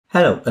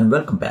Hello and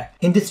welcome back.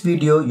 In this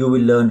video, you will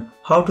learn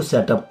how to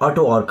set up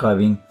auto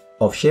archiving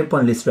of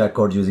SharePoint list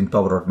records using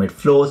Power Automate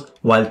flows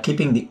while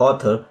keeping the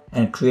author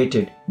and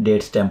created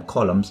date stamp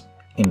columns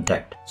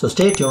intact. So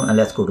stay tuned and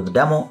let's go to the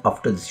demo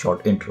after this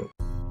short intro.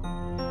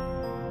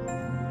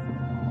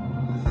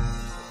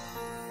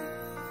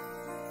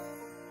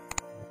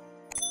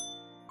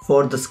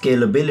 For the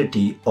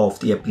scalability of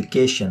the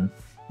application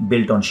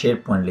built on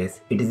SharePoint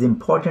lists, it is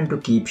important to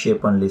keep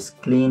SharePoint lists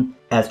clean,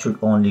 as should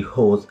only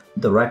host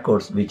the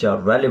records which are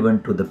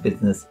relevant to the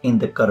business in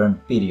the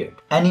current period.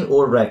 Any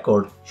old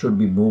record should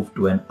be moved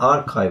to an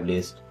archive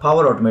list.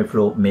 Power Automate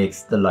Flow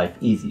makes the life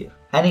easier.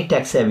 Any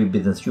tech-savvy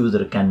business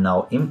user can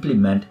now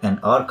implement an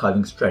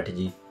archiving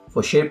strategy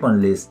for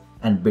SharePoint lists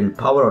and build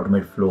Power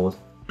Automate flows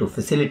to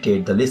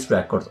facilitate the list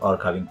records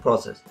archiving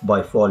process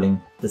by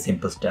following the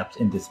simple steps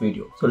in this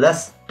video. So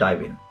let's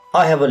dive in.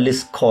 I have a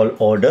list called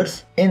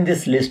orders. In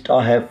this list,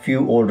 I have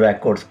few old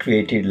records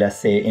created, let's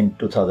say in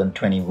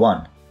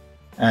 2021.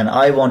 And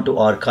I want to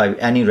archive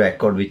any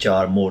record which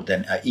are more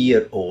than a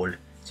year old.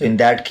 So in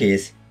that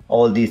case,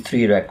 all these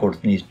three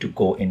records need to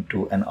go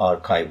into an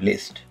archive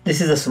list.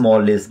 This is a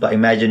small list, but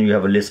imagine you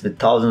have a list with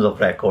thousands of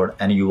records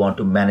and you want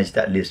to manage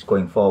that list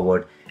going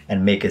forward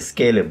and make it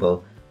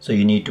scalable. So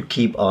you need to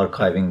keep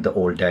archiving the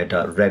old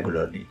data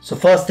regularly. So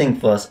first thing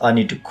first, I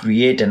need to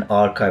create an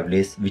archive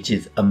list which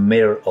is a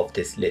mirror of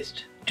this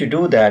list. To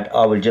do that,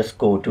 I will just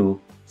go to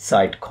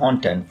Site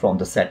Content from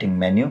the setting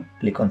menu,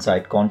 click on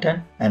Site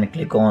Content and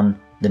click on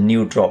the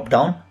new drop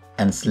down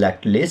and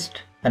select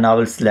list. And I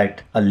will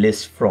select a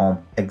list from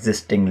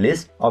existing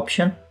list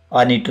option.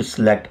 I need to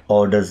select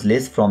orders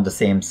list from the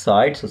same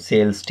site, so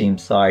sales team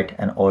site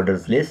and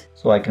orders list.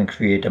 So I can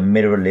create a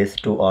mirror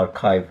list to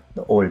archive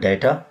the old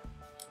data.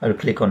 I will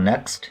click on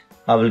next.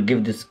 I will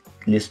give this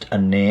list a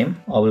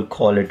name. I will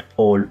call it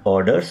old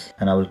orders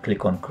and I will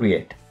click on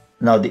create.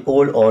 Now the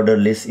old order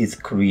list is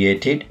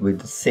created with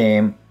the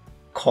same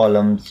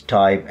columns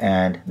type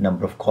and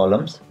number of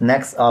columns.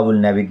 Next, I will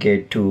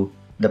navigate to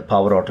the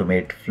Power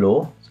Automate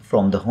flow. So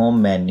from the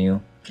home menu,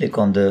 click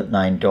on the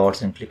 9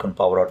 dots and click on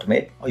Power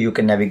Automate, or you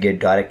can navigate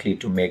directly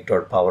to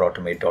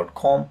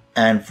make.powerautomate.com.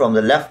 And from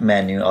the left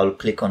menu, I will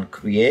click on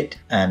create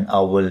and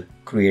I will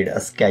create a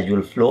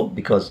schedule flow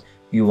because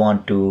you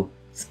want to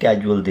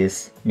schedule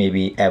this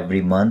maybe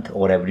every month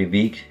or every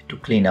week to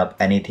clean up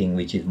anything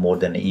which is more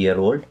than a year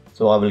old.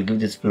 So I will give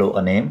this flow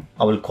a name.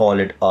 I will call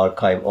it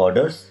archive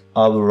orders.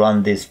 I will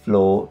run this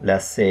flow,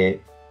 let's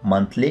say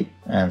monthly,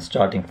 and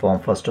starting from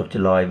 1st of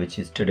July, which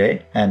is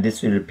today. And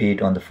this will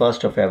repeat on the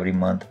 1st of every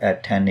month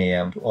at 10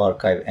 a.m. to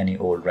archive any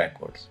old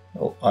records.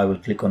 So I will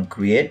click on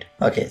create.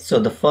 Okay, so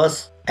the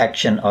first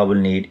action I will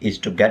need is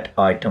to get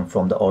item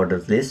from the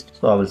orders list.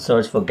 So I will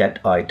search for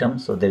get item.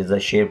 So there is a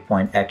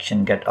SharePoint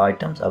action get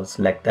items. I will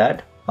select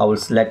that. I will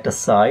select a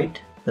site.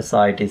 The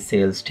site is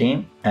sales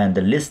team and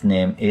the list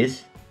name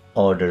is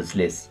orders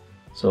list.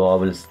 So I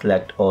will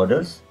select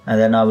orders and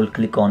then I will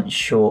click on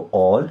show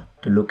all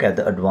to look at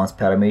the advanced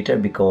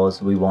parameter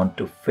because we want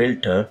to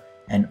filter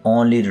and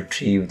only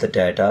retrieve the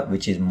data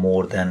which is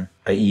more than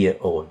a year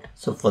old.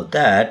 So for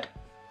that,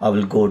 I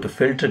will go to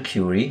filter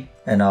query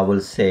and I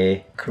will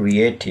say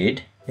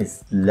created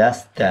is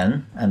less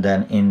than, and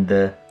then in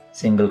the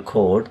single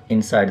quote,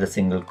 inside the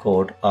single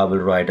quote, I will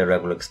write a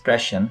regular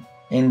expression.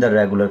 In the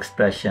regular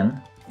expression,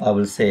 I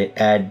will say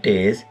add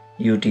days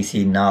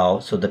UTC now.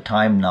 So the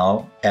time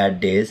now,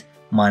 add days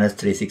minus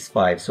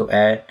 365. So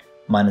add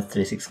minus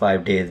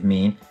 365 days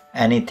mean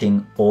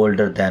anything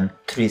older than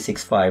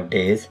 365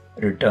 days,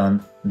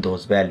 return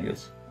those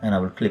values. And I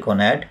will click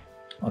on add.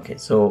 Okay,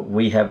 so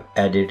we have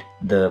added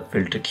the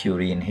filter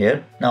query in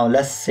here. Now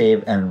let's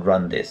save and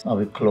run this. I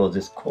will close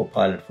this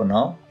Copilot for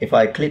now. If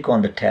I click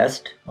on the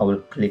test, I will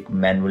click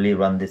manually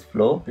run this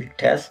flow, click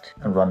test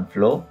and run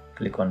flow,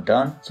 click on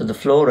done. So the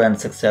flow ran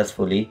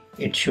successfully.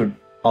 It should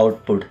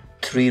output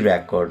 3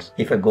 records.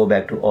 If I go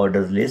back to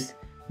orders list,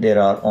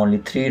 there are only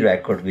 3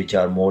 records which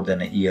are more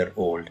than a year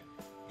old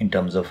in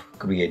terms of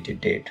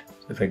created date.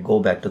 So if I go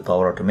back to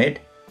Power Automate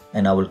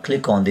and I will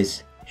click on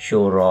this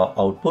show raw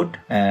output,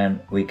 and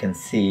we can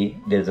see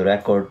there's a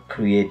record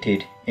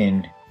created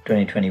in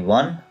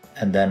 2021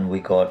 and then we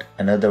got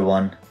another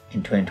one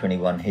in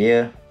 2021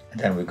 here and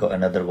then we got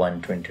another one in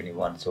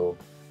 2021. So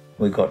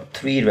we got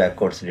 3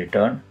 records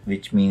returned,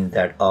 which means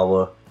that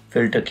our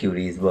filter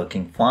query is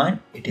working fine.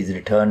 It is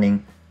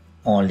returning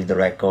only the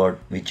record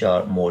which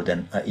are more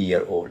than a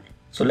year old.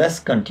 So let's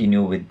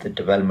continue with the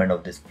development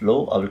of this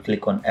flow. I will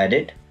click on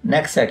edit.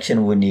 Next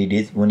section we need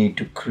is we need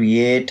to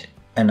create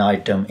an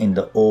item in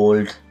the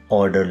old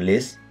order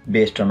list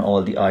based on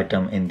all the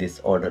item in this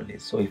order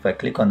list. So if I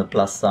click on the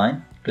plus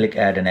sign, click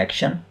add an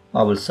action,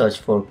 I will search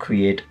for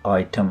create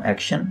item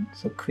action.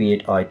 So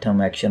create item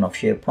action of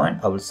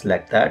SharePoint. I will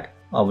select that.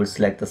 I will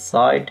select the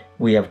site.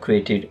 We have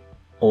created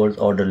old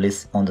order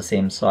list on the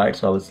same site.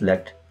 So I will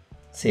select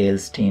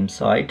sales team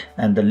site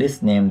and the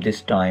list name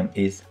this time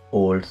is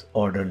old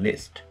order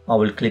list. I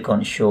will click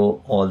on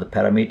show all the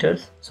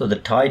parameters. So the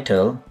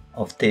title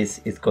of this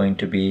is going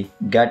to be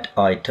get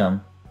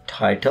item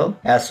title.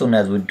 As soon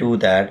as we do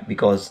that,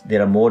 because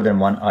there are more than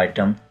one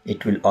item,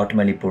 it will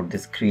automatically put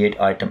this create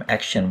item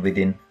action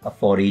within a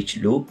for each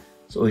loop.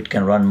 So it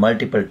can run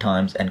multiple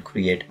times and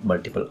create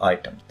multiple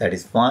items. That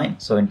is fine.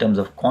 So in terms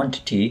of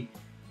quantity,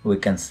 we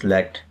can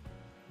select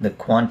the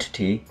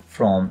quantity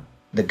from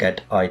the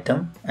get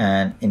item,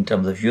 and in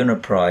terms of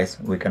unit price,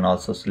 we can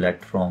also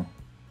select from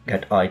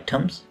get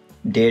items.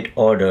 Date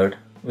ordered,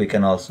 we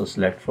can also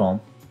select from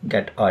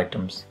get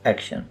items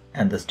action.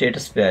 And the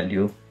status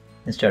value,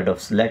 instead of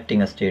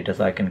selecting a status,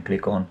 I can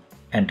click on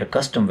enter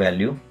custom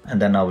value,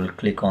 and then I will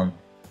click on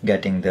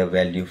getting the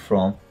value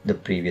from the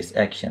previous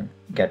action,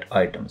 get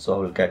item. So I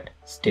will get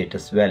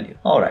status value.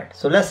 Alright,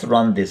 so let's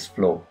run this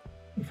flow.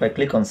 If I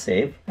click on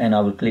save and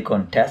I will click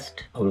on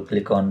test, I will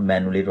click on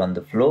manually run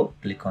the flow,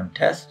 click on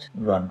test,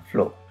 run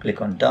flow,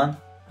 click on done.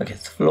 Okay,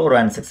 so flow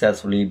ran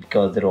successfully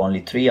because there are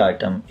only 3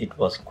 items. It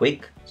was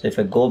quick. So if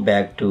I go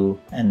back to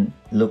and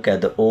look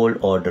at the old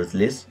orders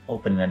list,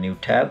 open a new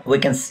tab, we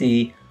can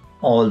see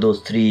all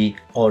those 3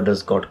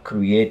 orders got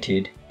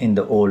created in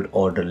the old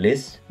order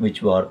list,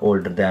 which were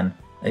older than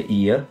a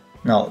year.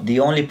 Now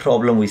the only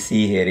problem we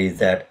see here is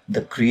that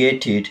the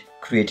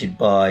created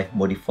by,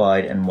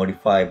 modified and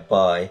modified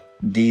by,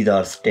 these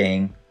are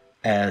staying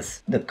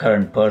as the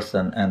current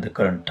person and the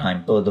current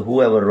time. So the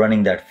whoever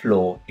running that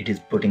flow, it is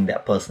putting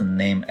that person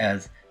name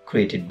as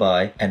created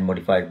by and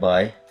modified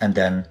by, and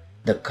then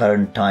the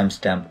current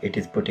timestamp it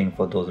is putting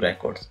for those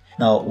records.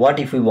 Now what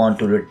if we want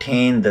to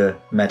retain the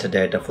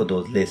metadata for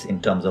those lists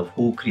in terms of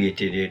who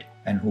created it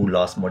and who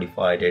last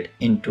modified it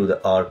into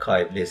the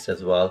archive list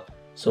as well,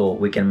 so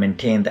we can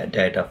maintain that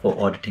data for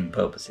auditing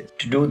purposes.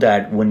 To do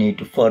that, we need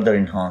to further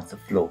enhance the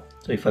flow.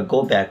 So if I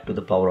go back to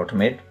the Power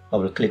Automate, I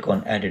will click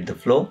on edit the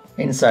flow.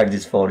 Inside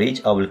this for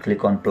each, I will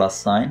click on plus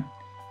sign,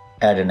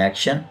 add an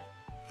action,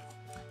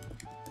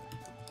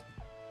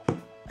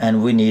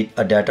 and we need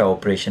a data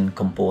operation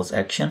compose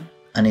action,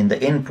 and in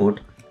the input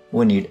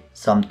we need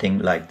something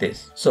like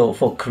this. So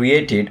for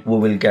created, we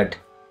will get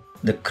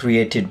the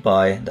created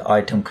by, the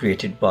item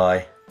created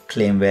by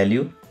claim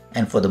value,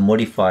 and for the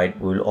modified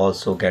we will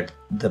also get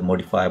the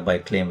modified by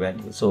claim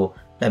value. So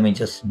let me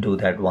just do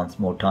that once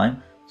more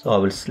time. So I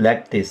will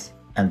select this,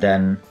 and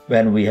then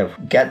when we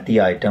have get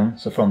the item,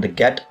 so from the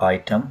get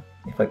item,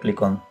 if I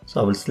click on,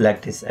 so I will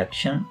select this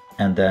action,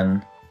 and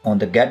then on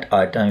the get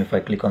item, if I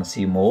click on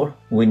see more,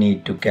 we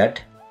need to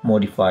get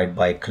modified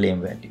by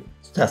claim value.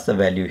 So that's the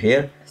value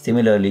here.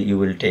 Similarly, you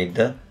will take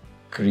the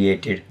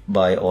created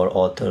by or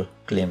author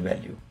claim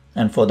value.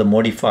 And for the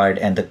modified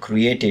and the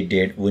created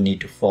date, we need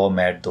to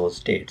format those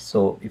dates.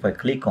 So if I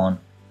click on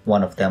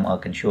one of them, I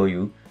can show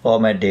you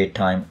format date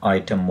time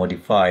item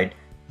modified.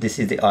 This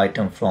is the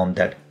item from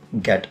that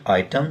get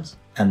items,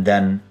 and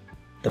then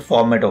the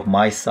format of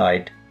my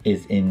site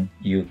is in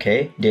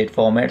UK date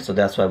format, so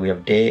that's why we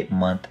have day,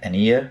 month and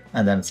year.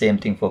 And then same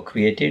thing for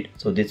created,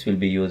 so this will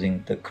be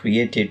using the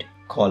created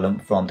column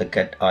from the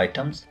get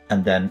items,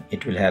 and then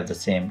it will have the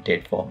same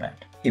date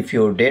format. If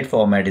your date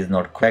format is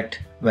not correct,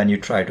 when you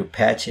try to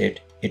patch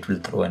it, it will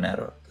throw an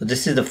error. So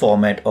this is the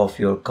format of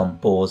your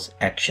compose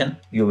action.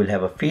 You will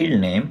have a field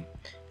name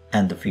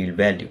and the field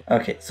value.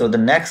 Okay, so the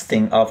next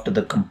thing after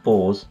the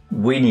compose,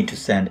 we need to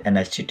send an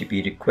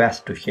HTTP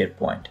request to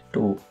SharePoint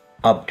to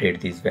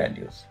update these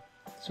values.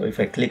 So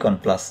if I click on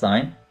plus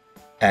sign,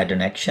 add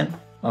an action,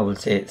 I will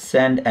say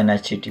send an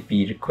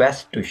HTTP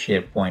request to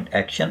SharePoint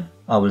action.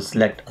 I will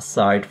select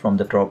aside from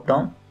the drop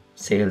down,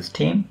 sales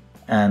team,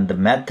 and the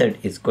method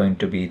is going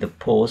to be the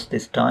post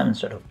this time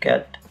instead of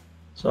get.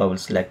 So I will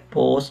select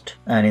post,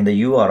 and in the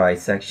URI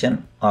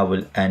section, I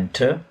will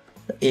enter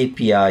the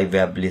API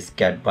web list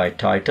get by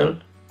title,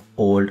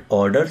 old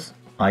orders,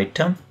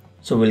 item.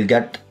 So we'll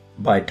get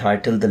by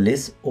title the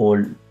list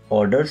old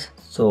orders.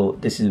 So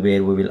this is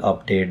where we will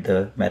update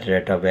the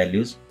metadata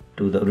values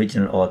to the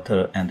original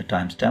author and the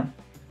timestamp,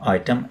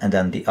 item, and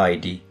then the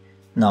ID.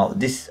 Now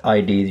this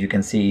ID, you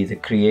can see, is a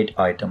create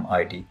item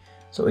ID.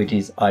 So it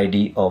is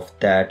ID of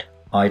that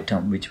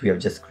item which we have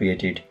just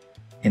created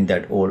in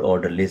that old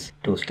order list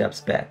 2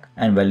 steps back,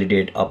 and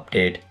validate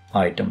update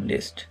item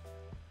list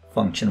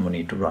function we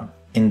need to run.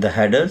 In the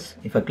headers,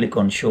 if I click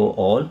on show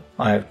all,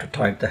 I have to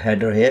type the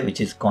header here,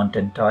 which is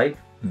content type.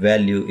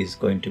 Value is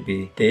going to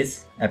be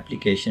this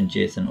application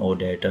JSON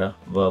OData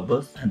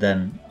verbose, and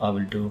then I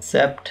will do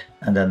accept,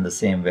 and then the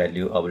same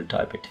value I will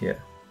type it here.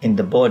 In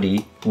the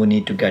body, we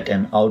need to get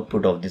an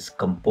output of this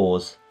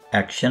compose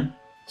action.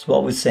 So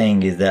what we're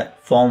saying is that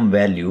form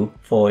value,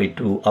 for it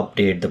to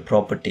update the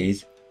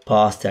properties,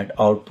 pass that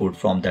output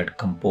from that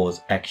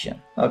compose action.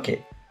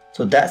 Okay,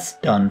 so that's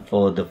done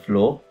for the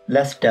flow.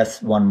 Let's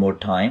test one more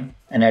time,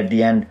 and at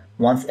the end,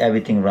 once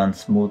everything runs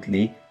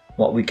smoothly,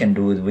 what we can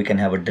do is we can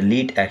have a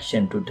delete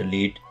action to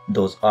delete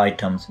those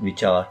items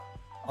which are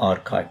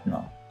archived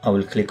now. I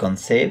will click on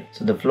save.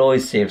 So the flow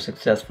is saved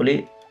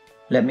successfully.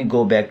 Let me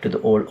go back to the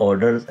old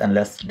orders and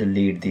let's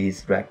delete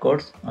these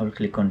records. I will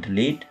click on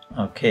delete.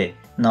 Okay,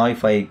 now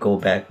if I go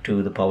back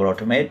to the Power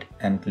Automate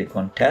and click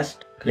on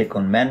test, click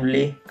on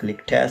manually,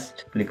 click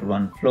test, click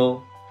run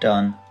flow,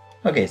 done.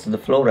 Okay, so the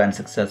flow ran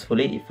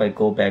successfully. If I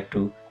go back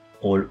to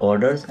old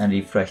orders and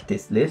refresh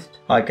this list,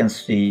 I can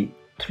see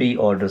 3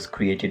 orders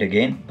created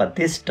again, but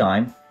this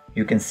time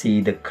you can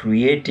see the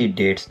created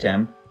date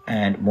stamp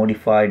and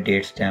modified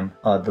date stamp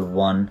are the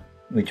one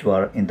which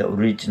were in the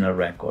original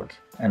records,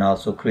 and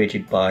also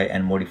created by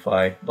and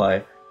modified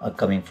by are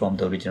coming from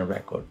the original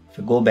record. If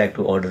you go back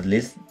to orders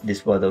list,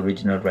 this were the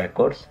original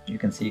records. You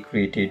can see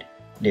created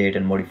date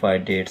and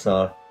modified dates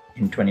are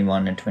in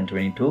 21 and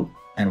 2022,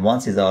 and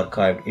once is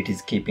archived, it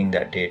is keeping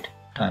that date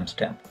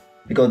timestamp.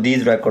 Because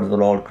these records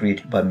were all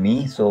created by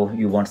me, so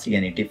you won't see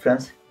any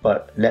difference.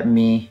 But let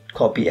me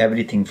copy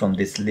everything from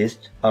this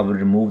list. I will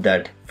remove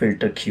that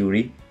filter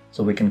query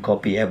so we can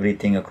copy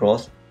everything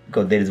across,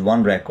 because there is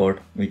one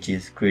record which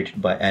is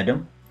created by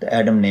Adam. The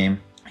Adam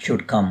name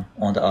should come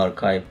on the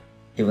archive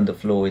even the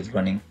flow is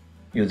running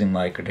using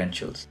my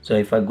credentials. So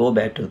if I go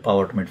back to the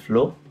Power Automate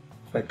flow,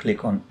 if I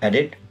click on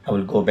edit, I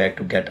will go back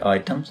to get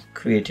items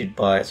created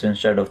by, so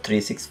instead of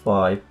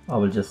 365 I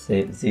will just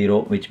say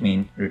 0, which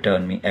means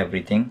return me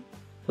everything.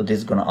 So this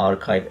is gonna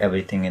archive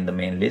everything in the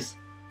main list.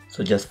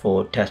 So just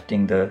for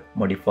testing the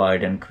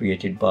modified and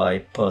created by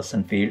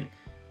person field,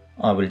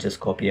 I will just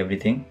copy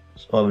everything.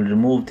 So I will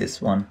remove this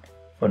one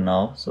for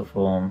now. So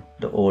from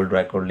the old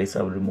record list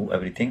I will remove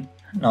everything.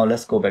 Now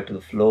let's go back to the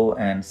flow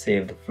and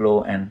save the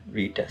flow and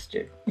retest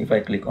it. If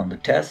I click on the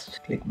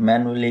test, click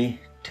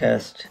manually,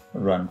 test,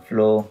 run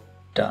flow,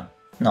 done.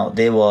 Now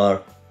there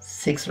were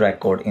 6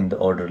 records in the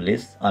order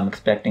list. I'm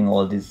expecting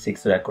all these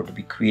 6 records to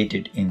be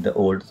created in the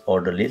old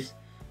order list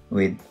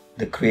with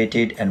the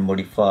created and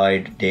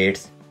modified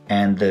dates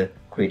and the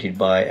created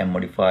by and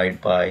modified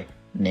by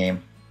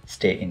name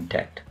stay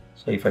intact.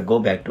 So if I go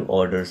back to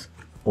orders,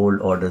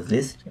 old orders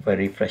list, if I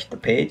refresh the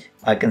page,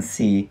 I can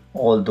see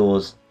all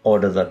those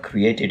orders are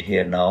created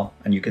here now,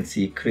 and you can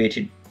see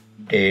created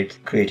dates,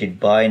 created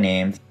by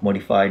names,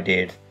 modified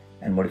dates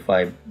and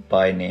modified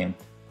by name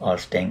are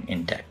staying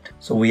intact.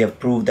 So we have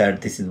proved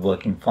that this is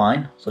working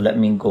fine. So let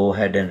me go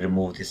ahead and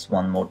remove this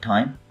one more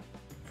time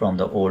from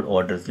the old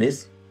orders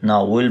list.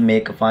 Now we'll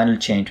make a final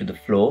change to the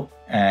flow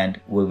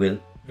and we will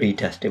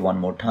retest it one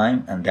more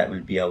time, and that will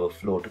be our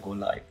flow to go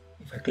live.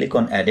 If I click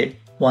on edit,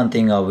 one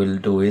thing I will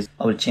do is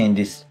I will change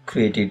this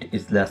created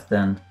is less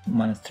than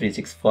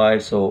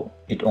 -365, so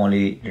it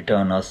only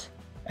return us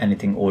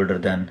anything older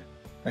than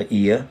a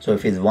year. So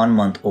if it's 1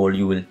 month old,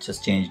 you will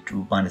just change it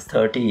to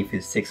 -30. If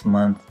it's 6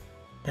 months,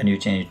 then you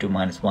change it to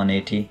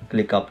 -180.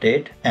 Click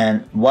update.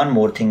 And one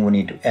more thing we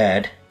need to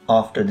add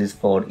after this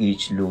for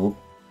each loop,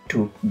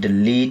 to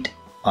delete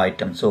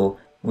item. So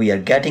we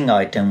are getting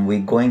item,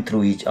 we're going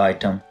through each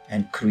item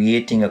and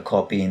creating a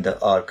copy in the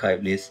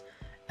archive list,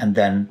 and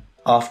then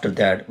after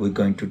that we're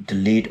going to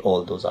delete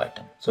all those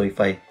items. So if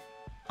I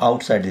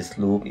outside this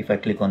loop, if I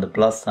click on the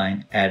plus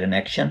sign, add an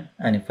action,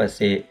 and if I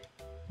say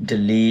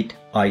delete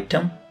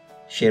item,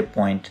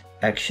 SharePoint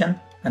action,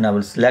 and I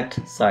will select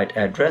site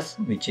address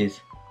which is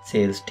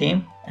sales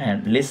team,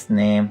 and list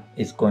name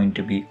is going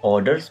to be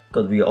orders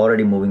because we are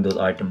already moving those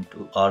items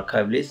to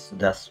archive list, so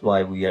that's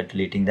why we are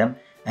deleting them.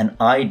 And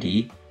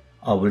ID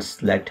I will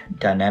select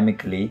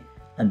dynamically,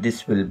 and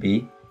this will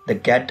be the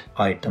get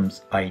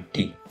items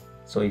ID.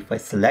 So if I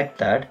select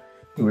that,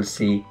 you will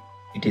see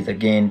it is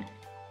again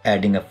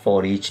adding a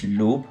for each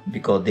loop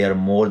because there are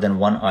more than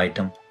one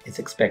item it's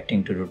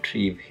expecting to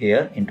retrieve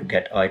here into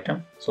get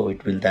item. So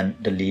it will then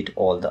delete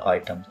all the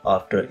items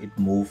after it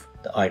move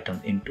the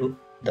items into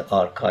the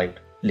archived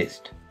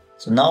list.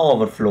 So now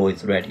our flow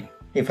is ready.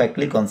 If I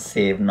click on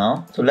save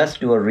now, so let's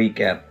do a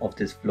recap of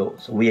this flow.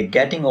 So we are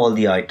getting all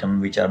the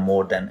items which are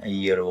more than a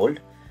year old,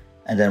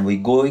 and then we're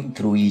going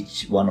through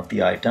each one of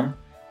the item.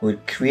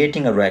 We're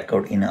creating a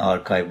record in an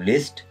archive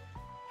list,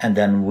 and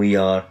then we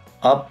are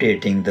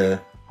updating the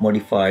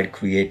modified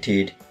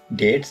created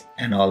dates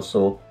and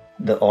also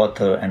the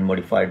author and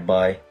modified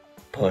by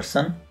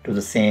person to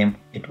the same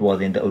it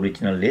was in the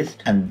original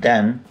list. And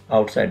then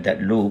outside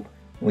that loop,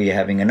 we are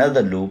having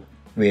another loop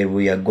where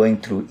we are going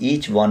through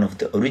each one of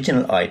the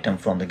original item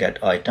from the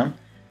get item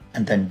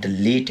and then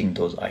deleting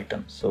those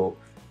items. So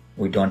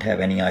we don't have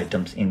any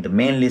items in the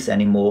main list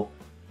anymore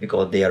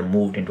because they are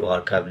moved into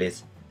archive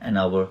list, and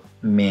our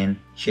main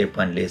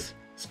SharePoint list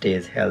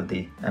stays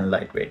healthy and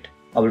lightweight.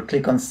 I will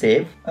click on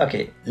save.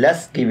 Okay,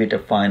 let's give it a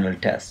final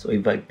test. So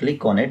if I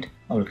click on it,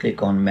 I will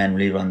click on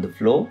manually run the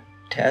flow,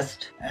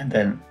 test, and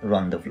then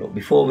run the flow.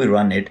 Before we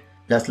run it,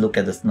 let's look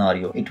at the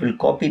scenario. It will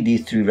copy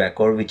these 3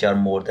 records which are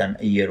more than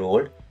a year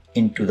old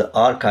into the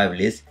archive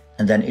list,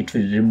 and then it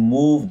will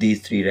remove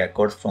these 3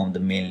 records from the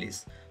main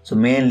list. So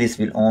main list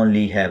will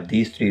only have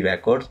these 3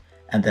 records,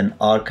 and then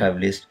archive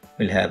list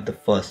will have the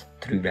first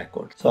 3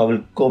 records. So I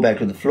will go back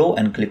to the flow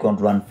and click on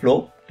run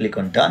flow, click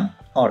on done.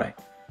 Alright,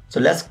 so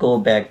let's go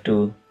back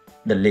to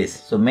the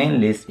list. So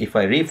main list, if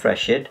I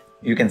refresh it,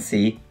 you can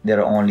see there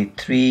are only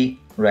 3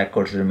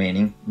 records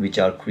remaining which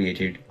are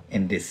created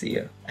in this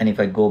year. And if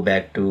I go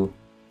back to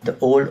the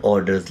old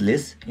orders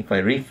list, if I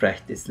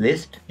refresh this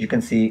list, you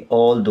can see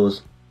all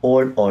those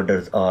old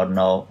orders are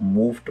now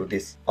moved to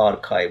this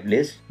archive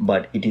list,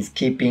 but it is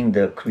keeping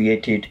the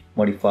created,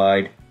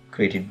 modified,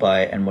 created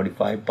by and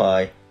modified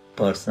by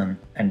person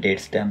and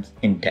date stamps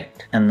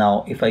intact. And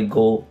now if I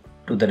go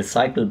to the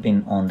recycle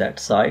bin on that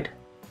side,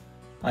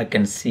 I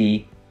can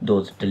see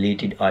those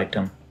deleted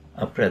items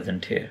are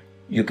present here.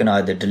 You can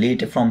either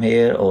delete it from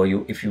here, or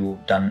if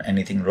you've done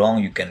anything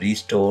wrong, you can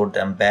restore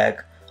them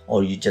back,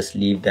 or you just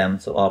leave them.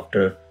 So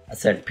after a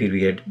set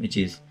period, which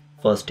is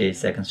first stage,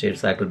 second stage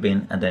cycle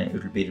bin, and then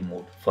it will be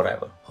removed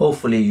forever.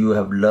 Hopefully you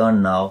have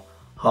learned now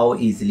how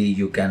easily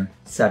you can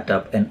set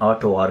up an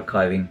auto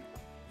archiving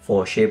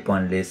for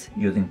SharePoint list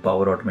using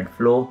Power Automate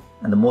Flow.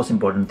 And the most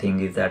important thing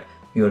is that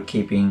you are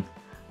keeping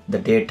the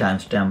date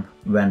timestamp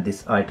when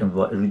this item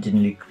was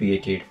originally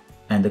created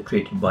and the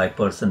created by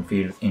person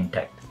field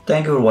intact.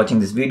 Thank you for watching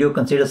this video.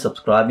 Consider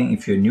subscribing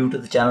if you're new to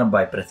the channel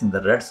by pressing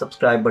the red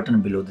subscribe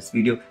button below this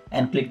video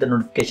and click the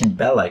notification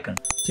bell icon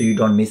so you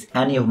don't miss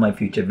any of my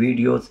future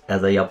videos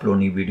as I upload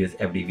new videos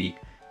every week.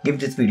 Give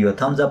this video a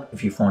thumbs up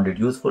if you found it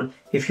useful.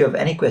 If you have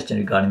any question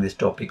regarding this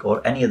topic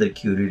or any other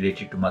query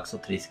related to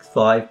Microsoft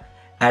 365,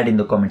 add in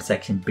the comment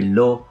section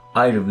below.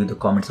 I review the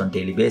comments on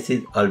daily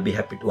basis. I'll be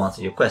happy to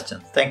answer your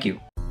questions. Thank you.